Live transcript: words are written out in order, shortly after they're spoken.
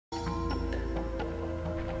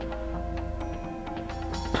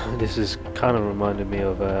This is kind of reminded me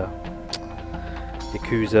of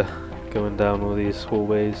Yakuza, going down all these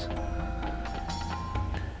hallways.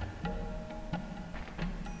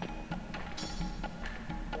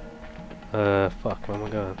 Fuck, where am I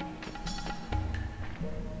going?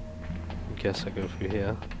 I guess I go through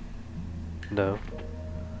here. No.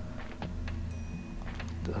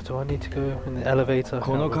 Do I need to go in the elevator? I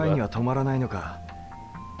can't remember.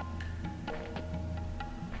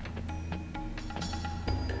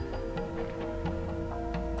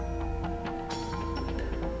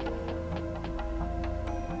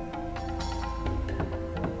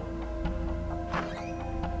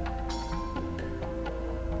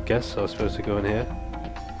 Guess I was supposed to go in here.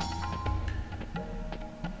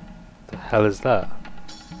 The hell is that?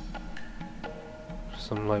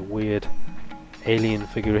 Some like weird alien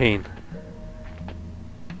figurine.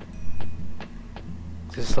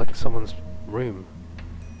 This is like someone's room.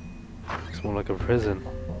 It's more like a prison.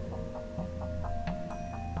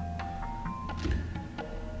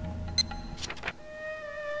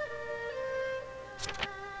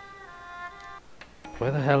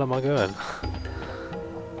 Where the hell am I going?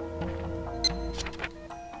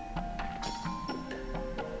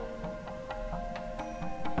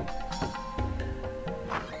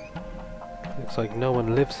 Looks like no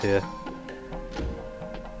one lives here.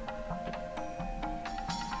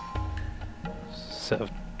 Set of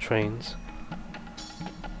trains.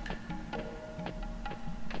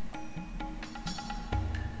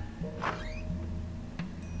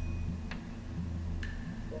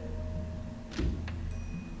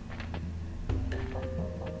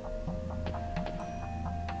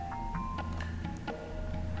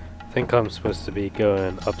 I think I'm supposed to be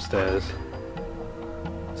going upstairs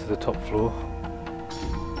to the top floor.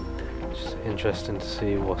 Just interesting to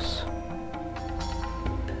see what's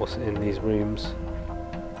in these rooms.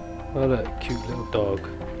 Oh look, cute little dog.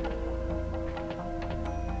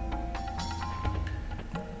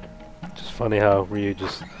 Just funny how Ryu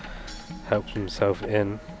just helps himself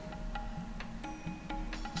in.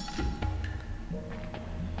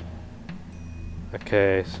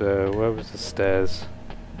 Okay, so where was the stairs?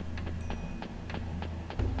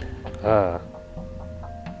 Ah.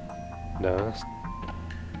 No, that's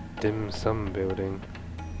Dim Sum building.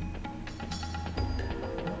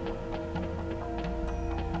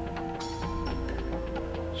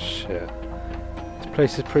 Shit. This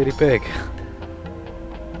place is pretty big.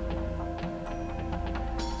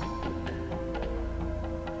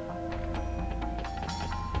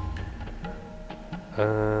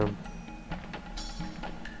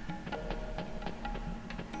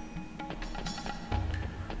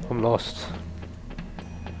 I'm lost.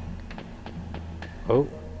 Oh.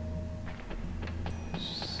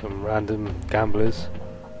 Some random gamblers.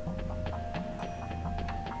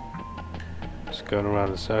 Just going around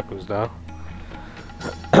in circles now.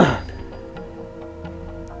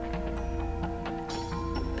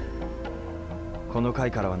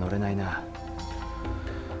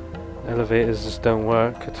 Elevators just don't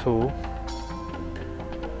work at all.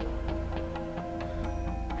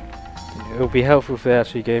 It would be helpful if they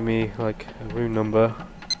actually gave me like a room number.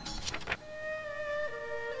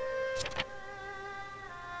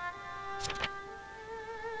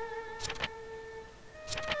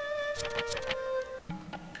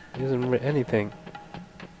 It hasn't written anything.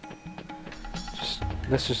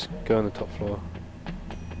 Let's just go on the top floor.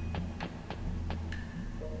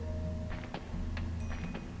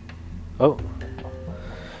 Oh.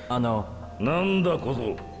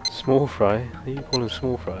 Small fry? Who do you call him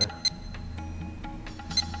small fry?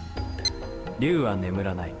 竜は眠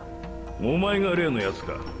らない。お前が例のやつ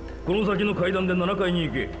か。この先の階段で7階に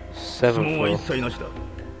行け。質問は一切なしだ。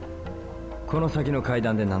この先の階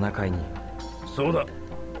段で7階に。そうだ。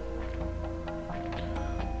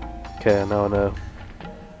Okay, now I know.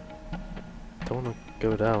 Don't want to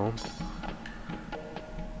go down.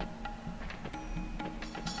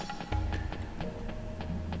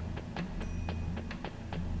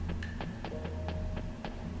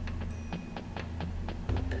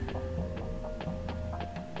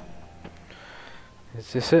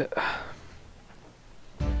 Is this it?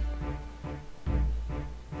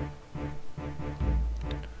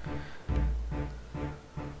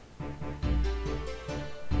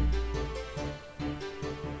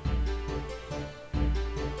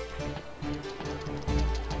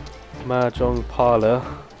 Mahjong parlor.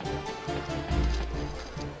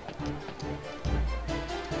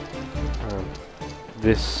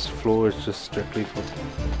 This floor is just strictly for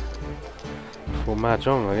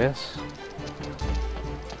Mahjong, I guess.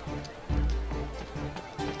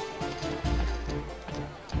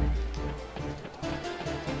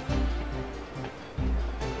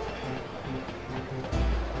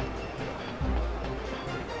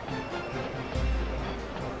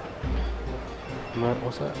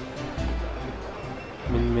 What's that?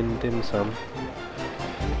 Min Min Dim Sum.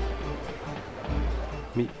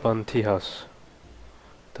 Meat Bun Tea House.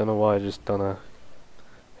 Don't know why I just done a...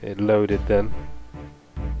 It loaded then.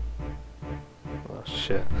 Oh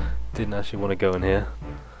shit. Didn't actually want to go in here.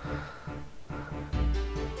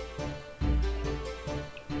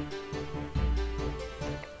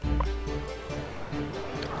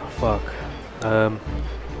 Oh, fuck. I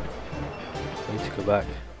need to go back.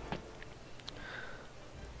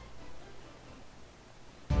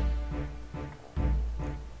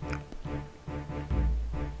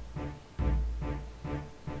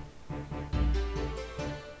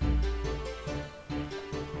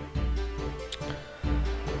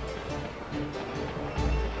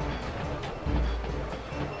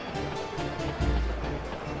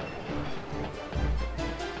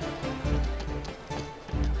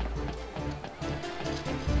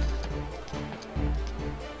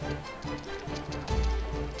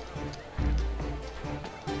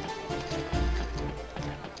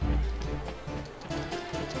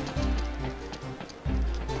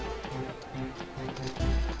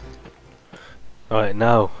 Alright,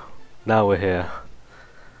 now we're here.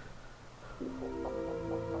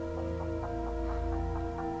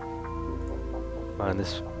 Man,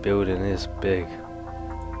 this building is big.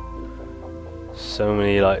 So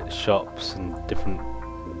many like shops and different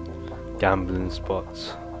gambling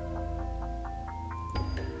spots.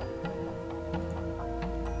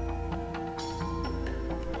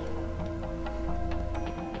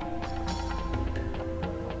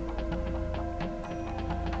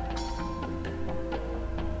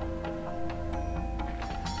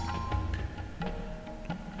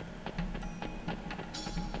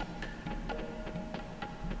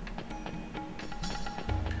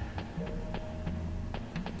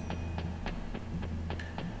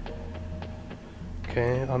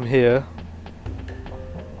 Okay, I'm here.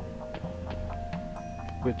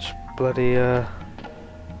 Which bloody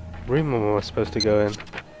room am I supposed to go in?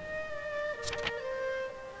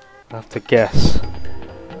 I have to guess.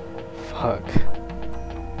 Fuck.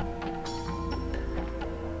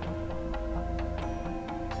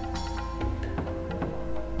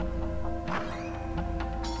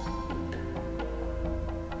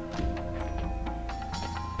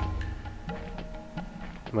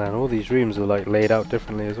 Man, all these rooms are like laid out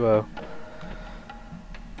differently as well.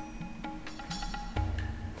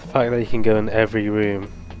 The fact that you can go in every room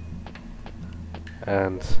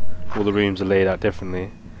and all the rooms are laid out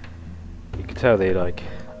differently, you can tell they like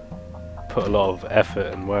put a lot of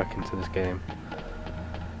effort and work into this game.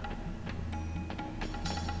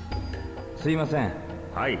 すいません。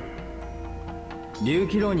はい。竜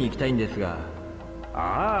気楼に行きたいんですが。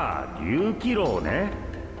ああ、竜気楼ね。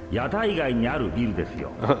屋台街にあるビルです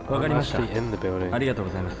よ。わかりました。ありがとう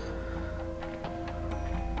ございます。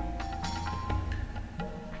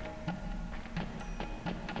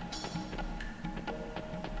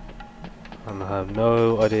And I have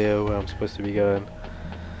no idea where I'm supposed to be going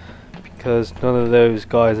because none of those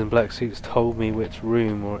guys in black suits told me which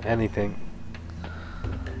room or anything.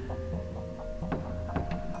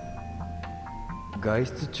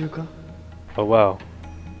 Oh wow,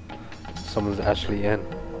 someone's actually in.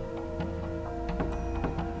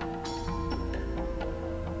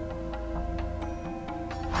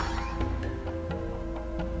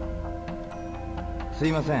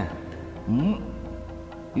 Excuse me.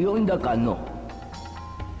 呼んだかの。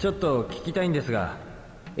ちょっと聞きたいんですが。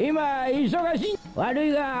今忙しい。悪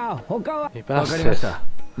いが他は。わかりました。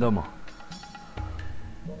どうも。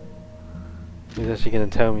He's actually going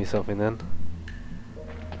to tell me something then.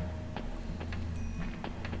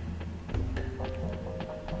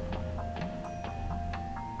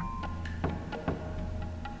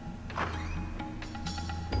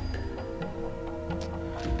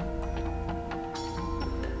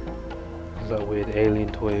 That weird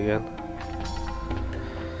alien toy again.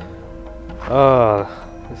 Ah,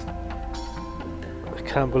 I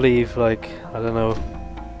can't believe, like, I don't know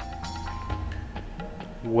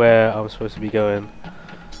where I'm supposed to be going.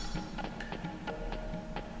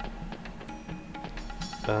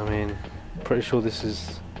 I mean, pretty sure this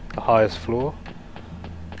is the highest floor.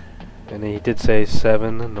 And he did say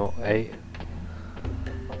 7, not 8.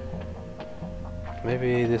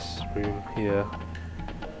 Maybe this room here.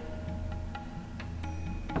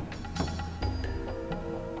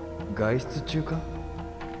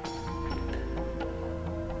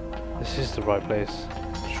 This is the right place,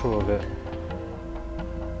 sure of it.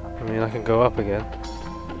 I mean, I can go up again.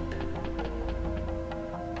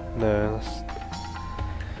 No, that's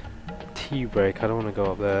tea break. I don't want to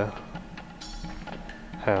go up there.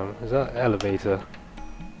 Hang on, is that elevator?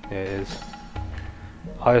 Yeah, it is.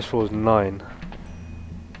 Highest floor is 9.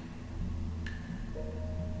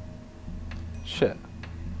 Shit.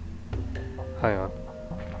 Hang on.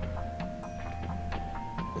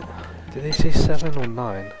 Did they say 7 or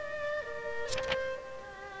 9?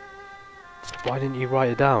 Why didn't you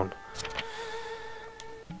write it down?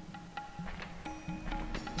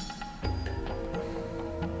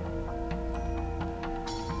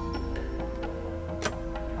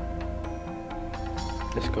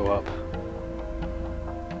 Let's go up.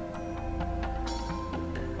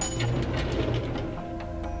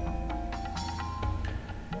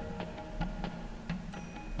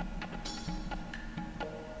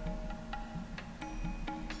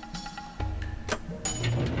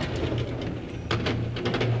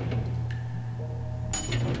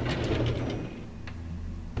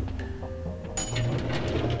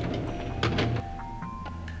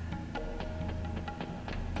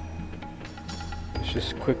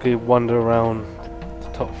 Just quickly wander around the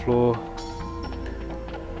top floor,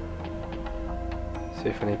 see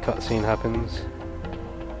if any cutscene happens.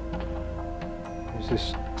 Who's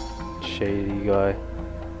this shady guy?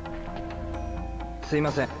 すいま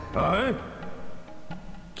せん。は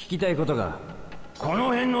い。聞きたいことが。こ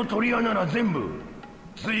の辺の鳥屋なら全部。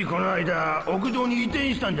ついこの間屋上に移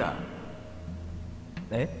転したんだ。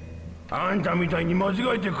え？あんたみたいに間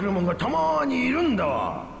違えてくるもんがたまーにいるんだ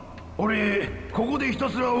わ。俺ここでひた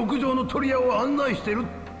すら屋上の鳥屋を案内してる。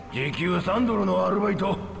時給3ドルのアルバイ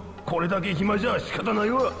ト。これだけ暇じゃ仕方ない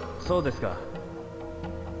わ。そうですか。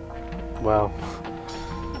Wow.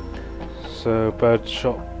 So bird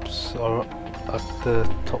shops are at the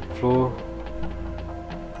top floor,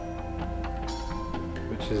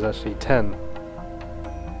 which is actually 10.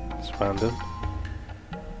 It's random.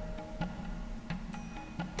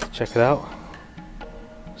 Let's check it out.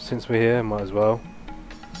 Since we're here, might as well.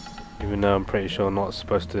 Even though I'm pretty sure I'm not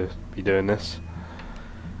supposed to be doing this.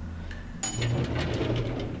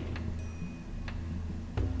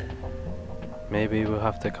 Maybe we'll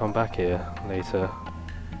have to come back here later.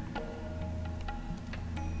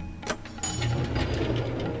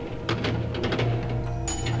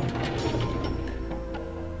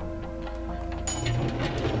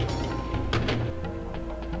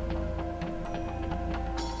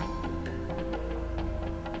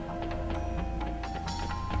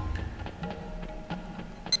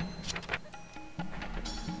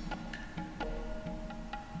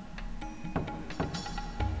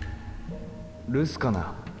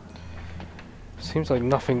 Seems like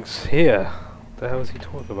nothing's here. What the hell is he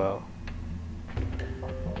talking about?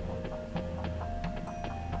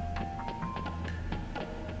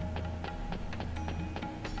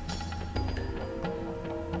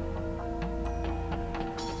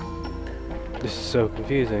 This is so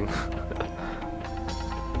confusing.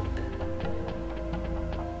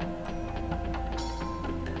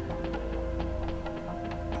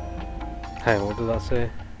 Hang on, what did that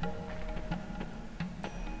say?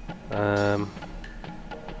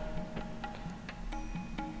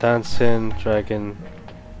 Dancing Dragon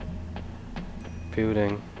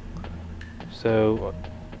building. So,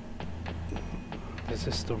 is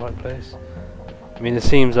this the right place? I mean, it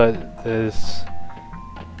seems like there's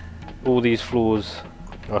all these floors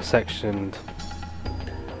are sectioned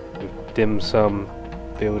with dim sum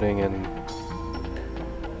building and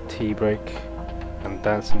tea break and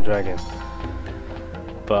dancing dragon.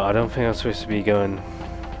 But I don't think I'm supposed to be going.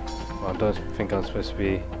 Well, I don't think I'm supposed to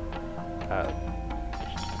be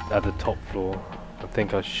at the top floor. I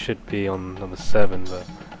think I should be on number 7, but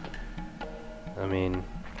I mean,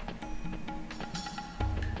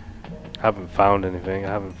 I haven't found anything. I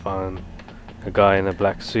haven't found a guy in a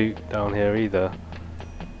black suit down here either.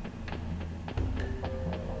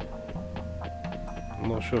 I'm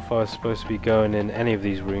not sure if I was supposed to be going in any of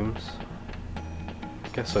these rooms. I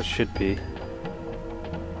guess I should be.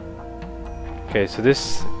 Okay, so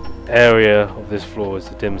this area of this floor is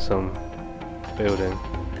the dim sum building.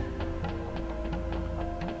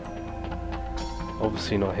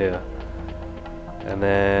 Obviously not here. And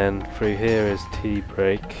then through here is tea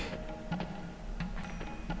break.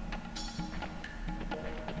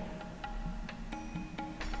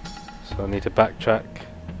 So I need to backtrack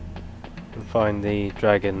and find the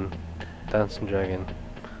dragon, dancing dragon,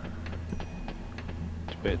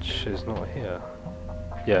 which is not here.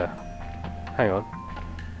 Yeah, hang on.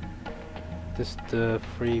 This the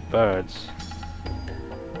 3 birds.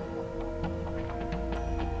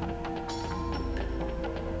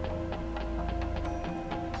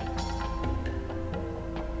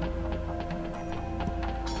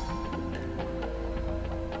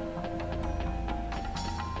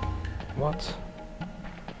 What?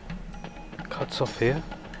 Cuts off here?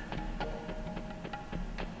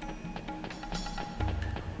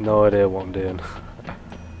 No idea what I'm doing.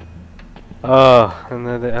 Oh, and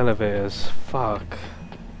they're the elevators. Fuck.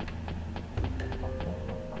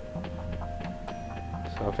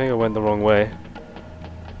 So I think I went the wrong way.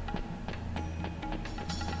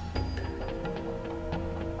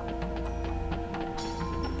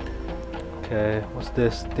 Okay, what's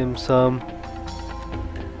this? Dim sum.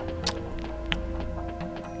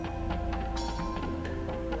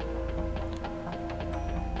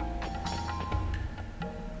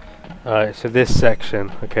 Alright, so this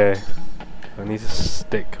section, okay. I need to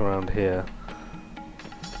stick around here.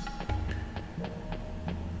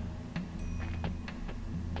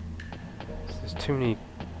 There's too many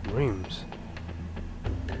rooms.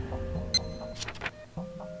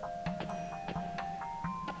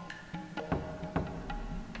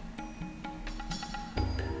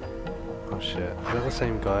 Oh shit, is that the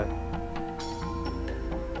same guy?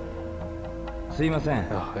 すいません。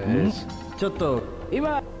 Oh, it is. ちょっと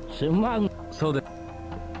今すまん。そうで。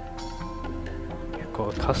 You've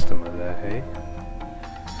got a customer there, hey?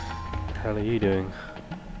 What the hell are you doing?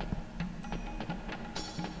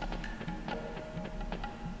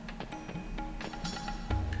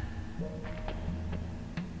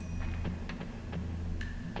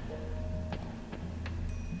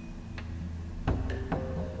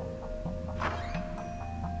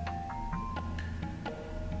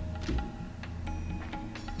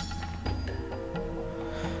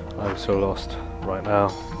 I'm so lost right now.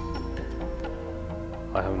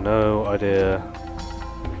 I have no idea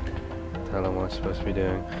what the hell am I supposed to be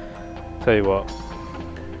doing. Tell you what,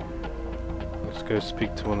 let's go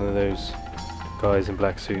speak to one of those guys in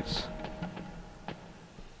black suits.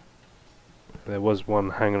 There was one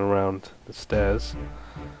hanging around the stairs.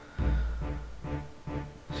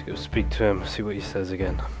 Let's go speak to him, see what he says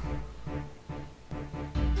again.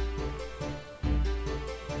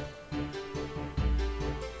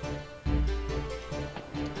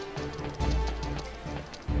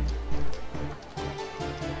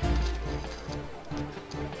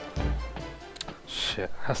 Shit,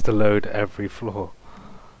 has to load every floor.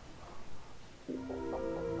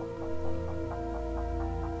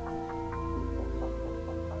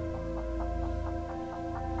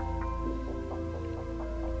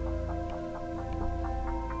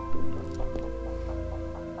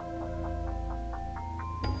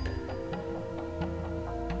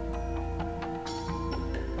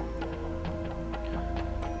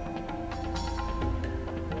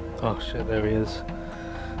 Oh shit, there he is.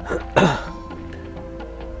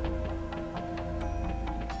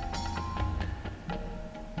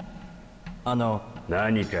 Ano.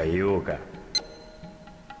 何か言おうか。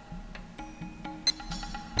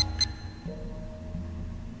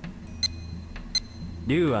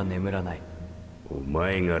竜は眠らない。お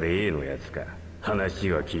前が例のやつか。話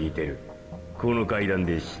は聞いてる。この階段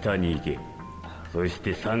で下に行け。そし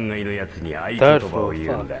て3階のやつに合言葉を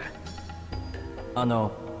言うんだ。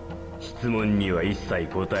質問には一切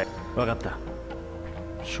答え。わかった。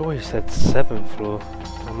Sure, he said 7th floor.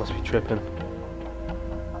 I must be tripping.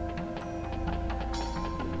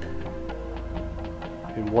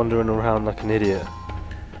 Been wandering around like an idiot.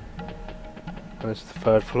 And it's the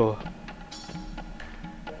 3rd floor.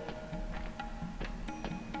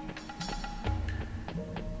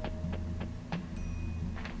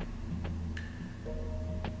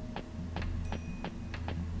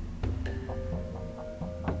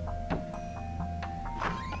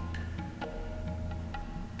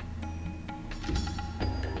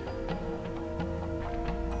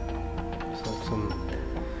 It's like some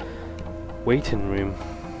waiting room.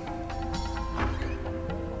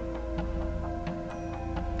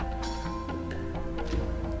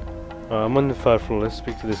 I'm on the 3rd floor. Let's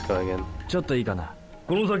speak to this guy again. ちょっといいかな。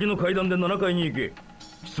この先の階段で7階に行け。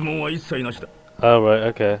質問は一切なしだ。Oh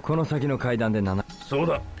right, okay. この先の階段で7。そう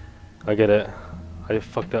だ。I get it. I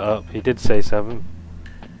fucked it up. He did say 7,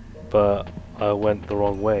 but I went the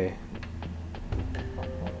wrong way.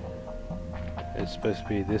 It's supposed to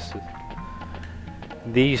be this.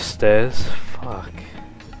 These stairs. Fuck.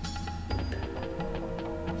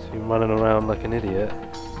 So you're running around like an idiot.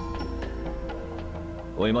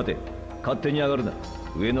 おい待て、勝手に上がるな。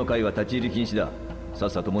上の階は立ち入り禁止だ。さっ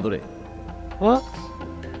さと戻れ。What?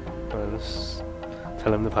 Let's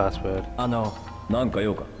tell him the password. なんか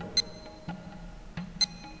用か。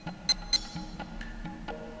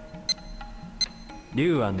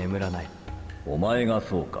竜は眠らない。お前が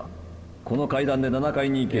そうか。この階段で7階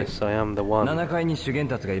に行け。Yes, I am the one. 7階に修験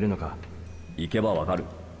達がいるのか。行けばわかる。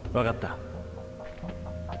わかった。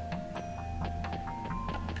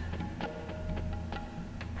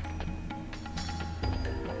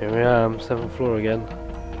Here I am, 7th floor again.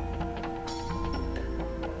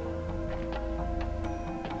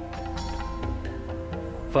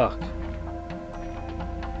 fuck?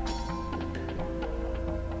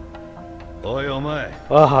 おいお前、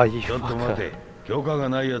 Ah, you ちょっと待 fucker. て。許可が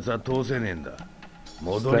ないやつは通せねえんだ。 Just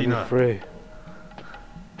戻 let り me な。 through.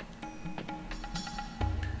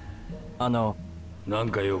 なん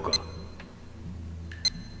か用か。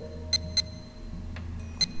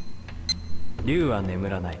竜は眠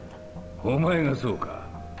らない。お前がそうか。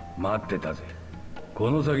待ってたぜ。こ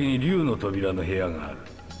の先に竜の扉の部屋がある。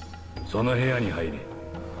その部屋に入れ。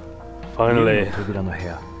 Finally, 竜の扉の部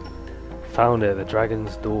屋。 found it. The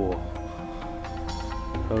dragon's door.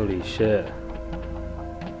 Holy shit!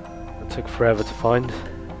 It took forever to find.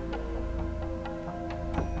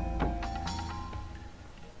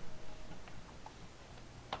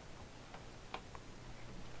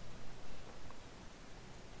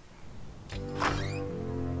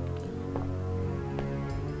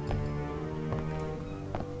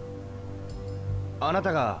 あな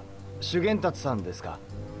たが修験達さんですか？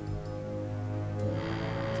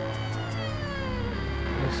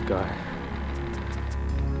 This guy.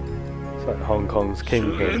 It's like Hong Kong's 主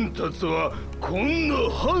kingpin. 演たちはこんな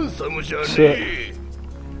ハンサムじゃね Shit. え。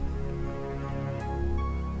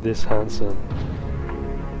 This handsome.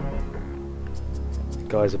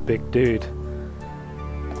 Guy's a big dude.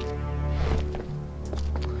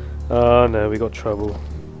 Oh no, we got trouble.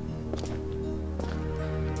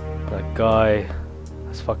 That guy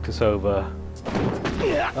has fucked us over.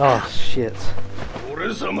 Oh shit.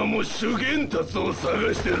 俺様も修験たちを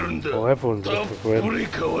探してるんだ。 Oh, everyone's たっ looking for ぷ him. り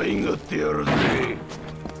可愛がってやるぜ。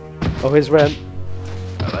 Oh, here's Ren.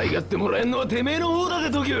 可愛がってもらえんのはてめえの方だぜ、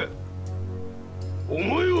トキュ。お前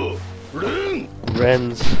はレン。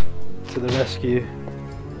 Ren's to the rescue.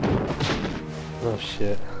 Oh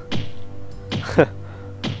shit.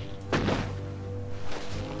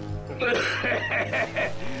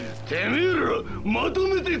 てめえらまと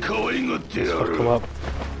めて可愛がってや Fuck る。 him up.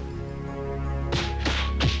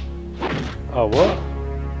 Oh, what?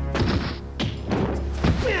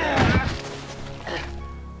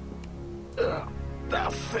 だ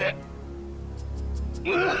っせ。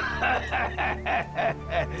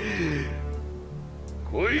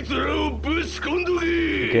こいつらをぶち込んどけ。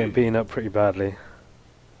 Getting beaten up pretty badly.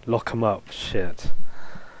 Lock him up. Shit.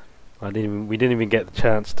 We didn't even get the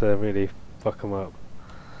chance to really fuck him up.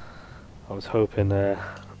 I was hoping I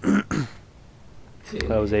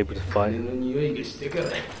was able to fight. の匂いがしてから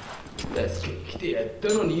助けに来てやっ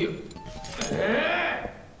たのによ。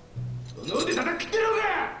その腕叩きってのか。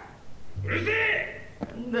うるせえ。な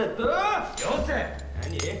んだと？よせ。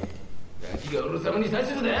何？ガキが俺様に指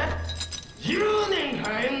図だ。10年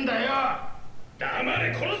早えんだよ。黙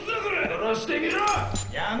れ、殺すぞこれ。殺してみろ。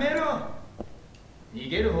やめろ。逃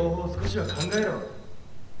げる方法を少しは考えろ。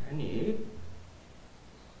何？